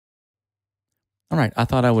All right, I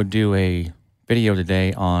thought I would do a video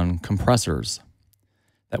today on compressors.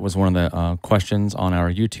 That was one of the questions on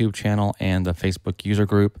our YouTube channel and the Facebook user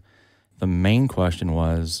group. The main question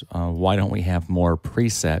was, why don't we have more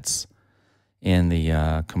presets in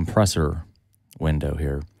the compressor window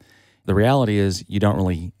here? The reality is you don't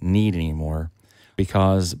really need any more,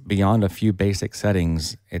 because beyond a few basic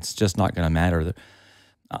settings, it's just not going to matter.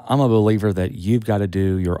 I'm a believer that you've got to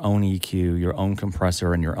do your own EQ, your own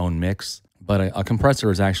compressor, and your own mix. But a compressor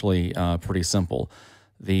is actually pretty simple.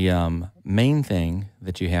 The main thing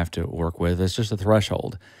that you have to work with is just a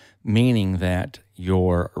threshold, meaning that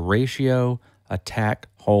your ratio, attack,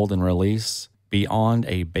 hold, and release beyond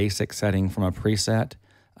a basic setting from a preset,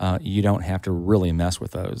 you don't have to really mess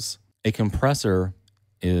with those. A compressor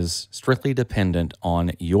is strictly dependent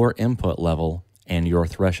on your input level and your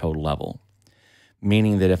threshold level,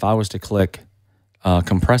 meaning that if I was to click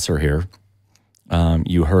compressor here,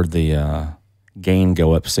 you heard the gain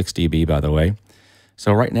go up 6 dB, by the way.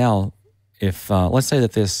 So right now, if let's say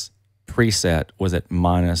that this preset was at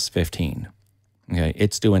 -15, okay,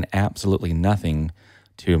 it's doing absolutely nothing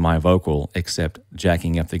to my vocal except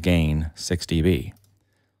jacking up the gain 6 dB.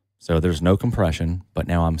 So there's no compression, but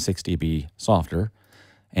now I'm 6 dB softer,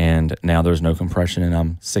 and now there's no compression and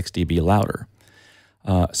I'm 6 dB louder.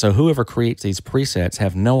 So whoever creates these presets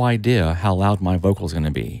have no idea how loud my vocal is going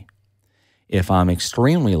to be. If I'm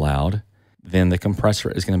extremely loud, then the compressor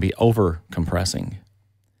is going to be over compressing.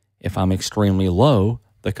 If I'm extremely low,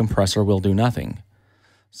 the compressor will do nothing.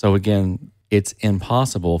 So again, it's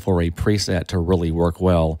impossible for a preset to really work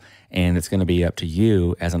well, and it's going to be up to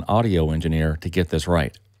you as an audio engineer to get this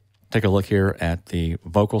right. Take a look here at the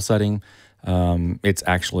vocal setting. It's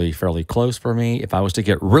actually fairly close for me. If I was to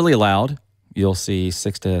get really loud, you'll see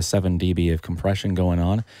 6 to 7 dB of compression going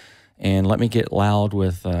on. And let me get loud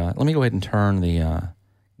with, let me go ahead and turn the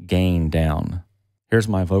gain down. Here's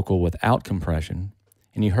my vocal without compression.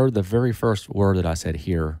 And you heard the very first word that I said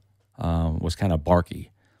here was kind of barky.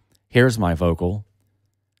 Here's my vocal.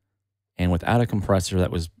 And without a compressor, that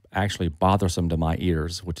was actually bothersome to my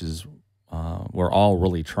ears, which is, we're all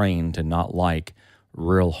really trained to not like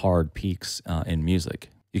real hard peaks in music.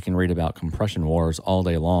 You can read about compression wars all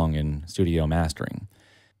day long in studio mastering.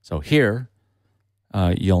 So here,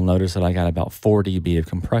 you'll notice that I got about 4 dB of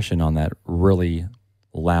compression on that really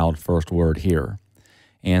loud first word here.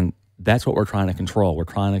 And that's what we're trying to control. We're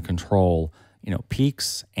trying to control,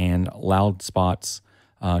 peaks and loud spots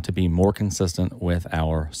to be more consistent with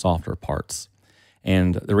our softer parts.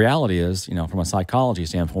 And the reality is, from a psychology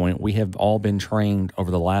standpoint, we have all been trained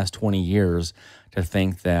over the last 20 years to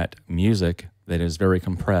think that music that is very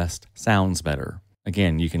compressed sounds better.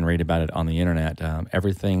 Again, you can read about it on the internet.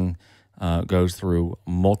 Everything goes through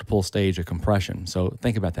multiple stages of compression. So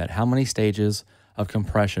think about that. How many stages of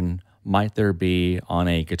compression might there be on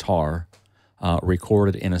a guitar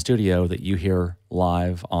recorded in a studio that you hear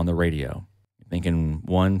live on the radio? Thinking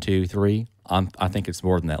 1, 2, 3? I think it's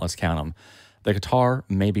more than that. Let's count them. The guitar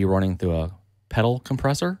may be running through a pedal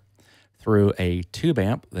compressor, through a tube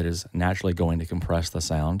amp that is naturally going to compress the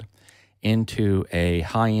sound, into a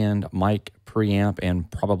high-end mic preamp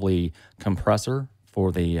and probably compressor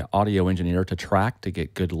for the audio engineer to track to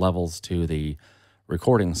get good levels to the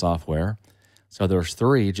recording software. So there's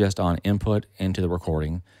 3 just on input into the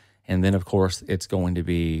recording. And then, of course, it's going to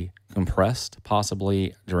be compressed,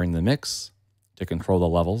 possibly during the mix to control the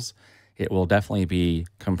levels. It will definitely be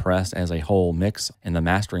compressed as a whole mix in the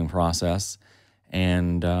mastering process.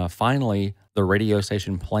 And finally, the radio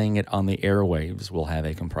station playing it on the airwaves will have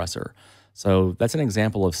a compressor. So that's an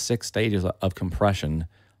example of 6 stages of compression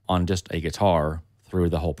on just a guitar through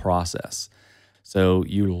the whole process. So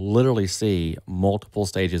you literally see multiple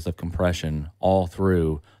stages of compression all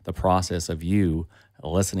through the process of you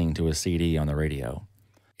listening to a CD on the radio.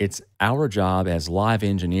 It's our job as live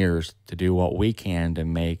engineers to do what we can to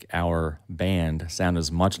make our band sound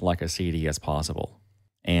as much like a CD as possible.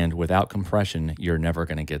 And without compression, you're never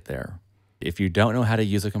going to get there. If you don't know how to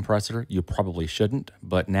use a compressor, you probably shouldn't.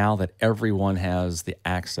 But now that everyone has the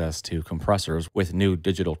access to compressors with new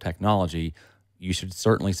digital technology, you should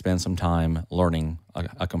certainly spend some time learning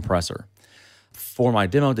a compressor. For my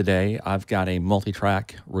demo today, I've got a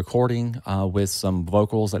multi-track recording with some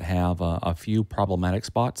vocals that have a few problematic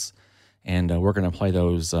spots, and we're going to play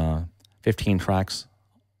those 15 tracks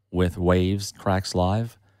with waves tracks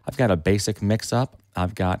live. I've got a basic mix-up.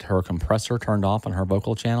 I've got her compressor turned off on her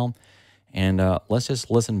vocal channel, and let's just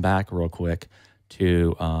listen back real quick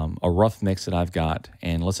to a rough mix that I've got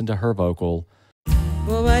and listen to her vocal.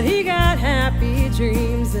 Well, but he got happy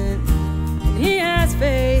dreams and he has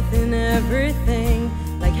faith in everything.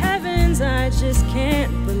 Like heavens, I just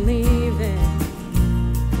can't believe it.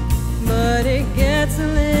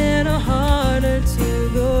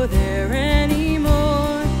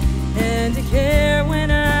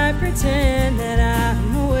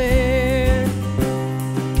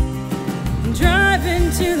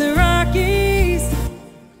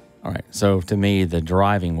 All right. So to me, the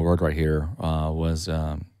driving word right here was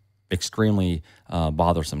extremely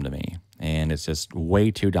bothersome to me. And it's just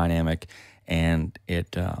way too dynamic, and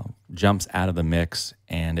it jumps out of the mix,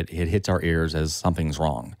 and it hits our ears as something's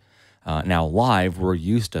wrong. Now, live, we're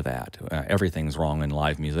used to that. Everything's wrong in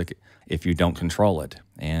live music if you don't control it.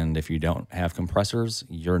 And if you don't have compressors,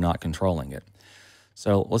 you're not controlling it.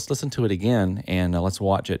 So let's listen to it again, and let's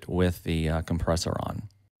watch it with the compressor on.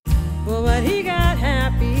 Well, but he got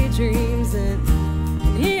happy dreams, and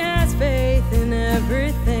he has faith in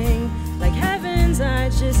everything. Like heavens, I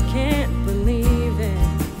just can't believe it.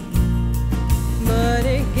 But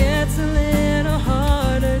it gets a little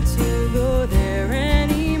harder to go there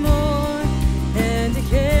anymore, and to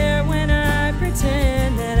care when I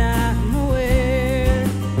pretend that I'm aware.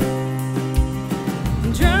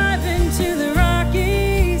 I'm driving to the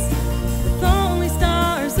Rockies with only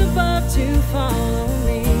stars above to follow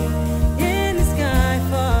me, in the sky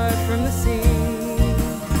far from the sea.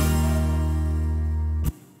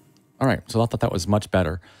 All right, so I thought that was much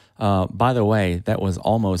better. By the way, that was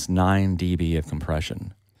almost 9 dB of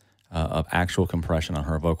compression, of actual compression on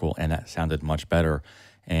her vocal, and that sounded much better.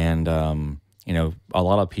 And, you know, a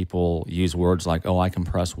lot of people use words like, oh, I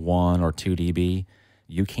compress 1 or 2 dB.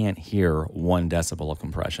 You can't hear 1 decibel of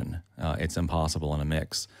compression. It's impossible in a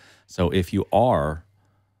mix. So if you are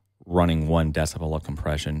running 1 decibel of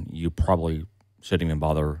compression, you probably shouldn't even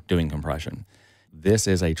bother doing compression. This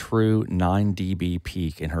is a true 9 dB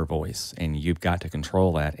peak in her voice, and you've got to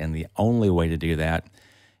control that. And the only way to do that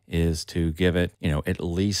is to give it, you know, at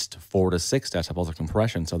least 4 to 6 decibels of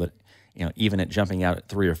compression, so that, you know, even at jumping out at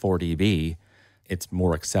 3 or 4 dB, it's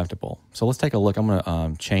more acceptable. So let's take a look. I'm going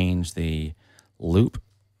to change the loop.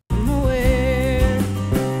 I'm aware.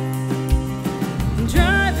 I'm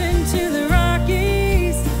driving to the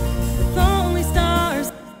Rockies with only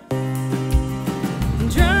stars. I'm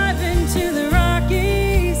driving to the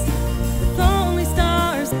Rockies with only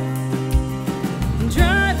stars. I'm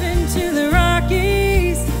driving to the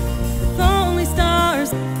Rockies with only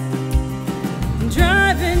stars. I'm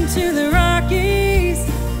driving to the Rockies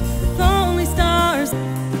with only stars.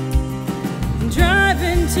 I'm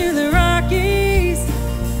driving to the Rockies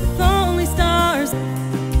with only stars.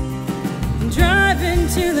 I'm driving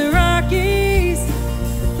to the Rockies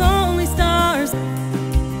with only stars.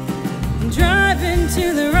 I'm driving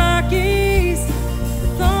to the Rockies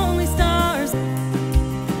with only stars.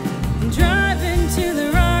 I'm driving to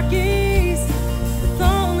the Rockies with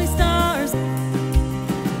only stars.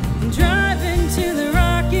 I'm driving to the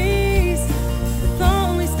Rockies with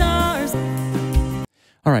only stars.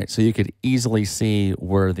 All right, so you could easily see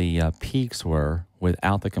where the peaks were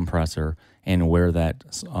without the compressor, and where that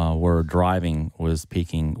where driving was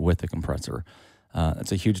peaking with the compressor.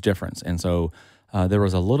 It's a huge difference. And so there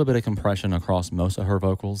was a little bit of compression across most of her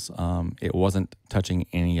vocals. It wasn't touching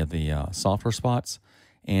any of the softer spots,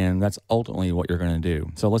 and that's ultimately what you're going to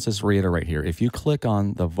do. So let's just reiterate here. If you click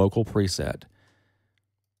on the vocal preset,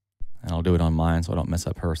 and I'll do it on mine so I don't mess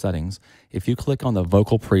up her settings. If you click on the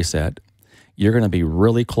vocal preset, you're going to be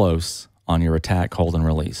really close on your attack, hold, and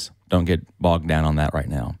release. Don't get bogged down on that right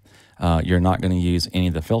now. You're not going to use any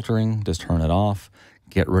of the filtering. Just turn it off.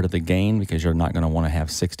 Get rid of the gain, because you're not going to want to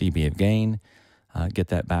have 6 dB of gain. Get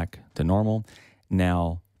that back to normal.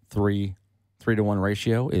 Now, 3 to 1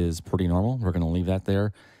 ratio is pretty normal. We're going to leave that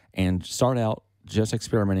there and start out just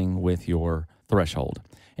experimenting with your threshold.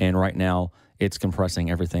 And right now, it's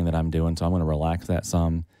compressing everything that I'm doing, so I'm going to relax that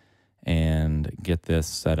some and get this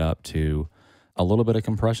set up to a little bit of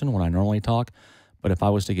compression when I normally talk. But if I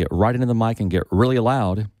was to get right into the mic and get really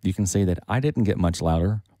loud, you can see that I didn't get much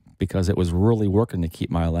louder because it was really working to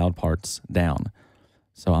keep my loud parts down.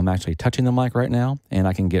 So I'm actually touching the mic right now, and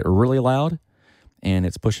I can get really loud, and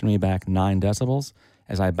it's pushing me back 9 decibels.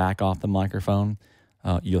 As I back off the microphone,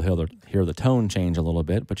 you'll hear the tone change a little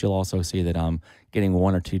bit, but you'll also see that I'm getting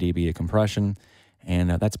 1 or 2 dB of compression,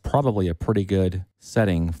 and that's probably a pretty good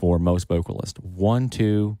setting for most vocalists. 1,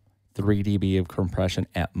 2, 3 dB of compression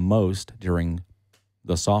at most during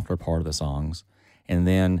the softer part of the songs. And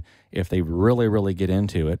then if they really, really get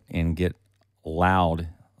into it and get loud,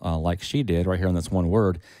 like she did right here on this one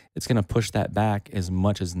word, it's going to push that back as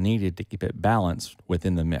much as needed to keep it balanced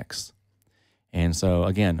within the mix. And so,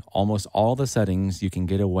 again, almost all the settings you can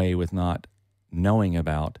get away with not knowing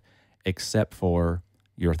about, except for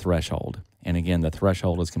your threshold. And again, the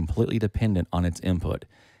threshold is completely dependent on its input.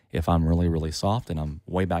 If I'm really, really soft and I'm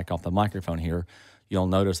way back off the microphone here, you'll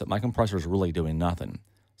notice that my compressor is really doing nothing.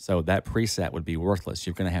 So that preset would be worthless.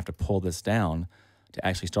 You're going to have to pull this down to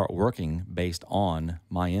actually start working based on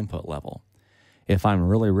my input level. If I'm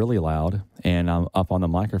really, really loud and I'm up on the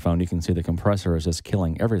microphone, you can see the compressor is just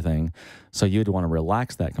killing everything. So you'd want to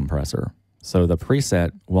relax that compressor. So the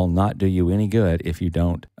preset will not do you any good if you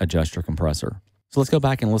don't adjust your compressor. So let's go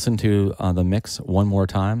back and listen to the mix one more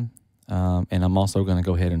time. And I'm also going to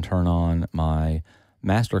go ahead and turn on my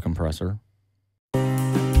master compressor.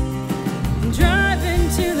 Driving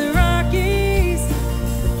to the Rockies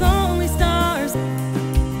with only stars.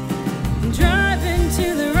 Driving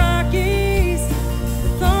to the Rockies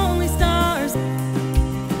with only stars.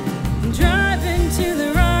 Driving to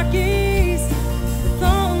the Rockies with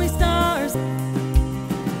only stars.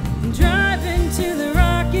 Driving to the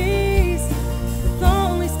Rockies with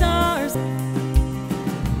only stars.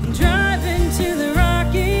 Driving to the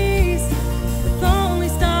Rockies with only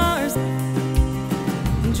stars.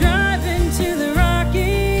 Driving to the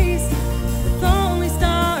Rockies with only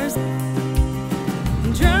stars.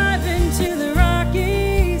 Driving to the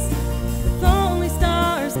Rockies with only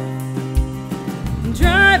stars.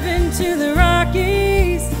 Driving to the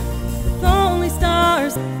Rockies with only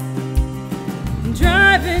stars.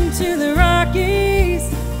 Driving to the Rockies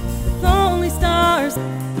with only stars.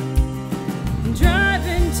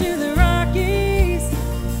 Driving to the Rockies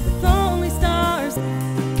with only stars.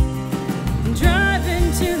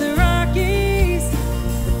 Driving to the Rockies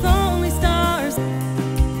with only stars.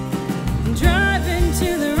 Driving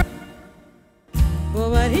to the well,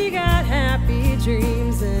 but he got happy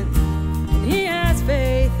dreams and he has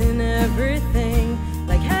faith in everything.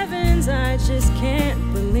 Like heavens, I just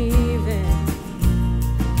can't believe it.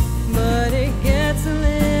 But it gets a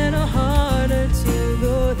little harder to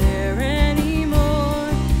go there anymore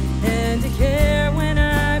and to care when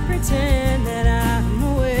I pretend that I'm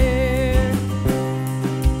aware.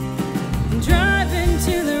 Driving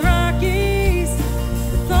to the Rockies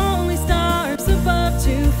with only stars above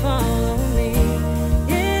to follow me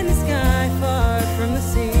in the sky far from the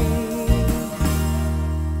sea.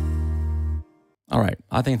 All right,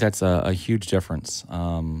 I think that's a huge difference,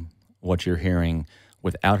 what you're hearing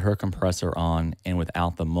without her compressor on and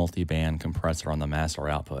without the multi-band compressor on the master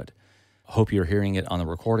output. Hope you're hearing it on the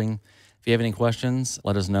recording. If you have any questions,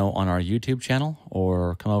 let us know on our YouTube channel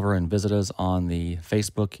or come over and visit us on the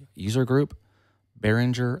Facebook user group,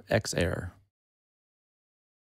 Behringer XR.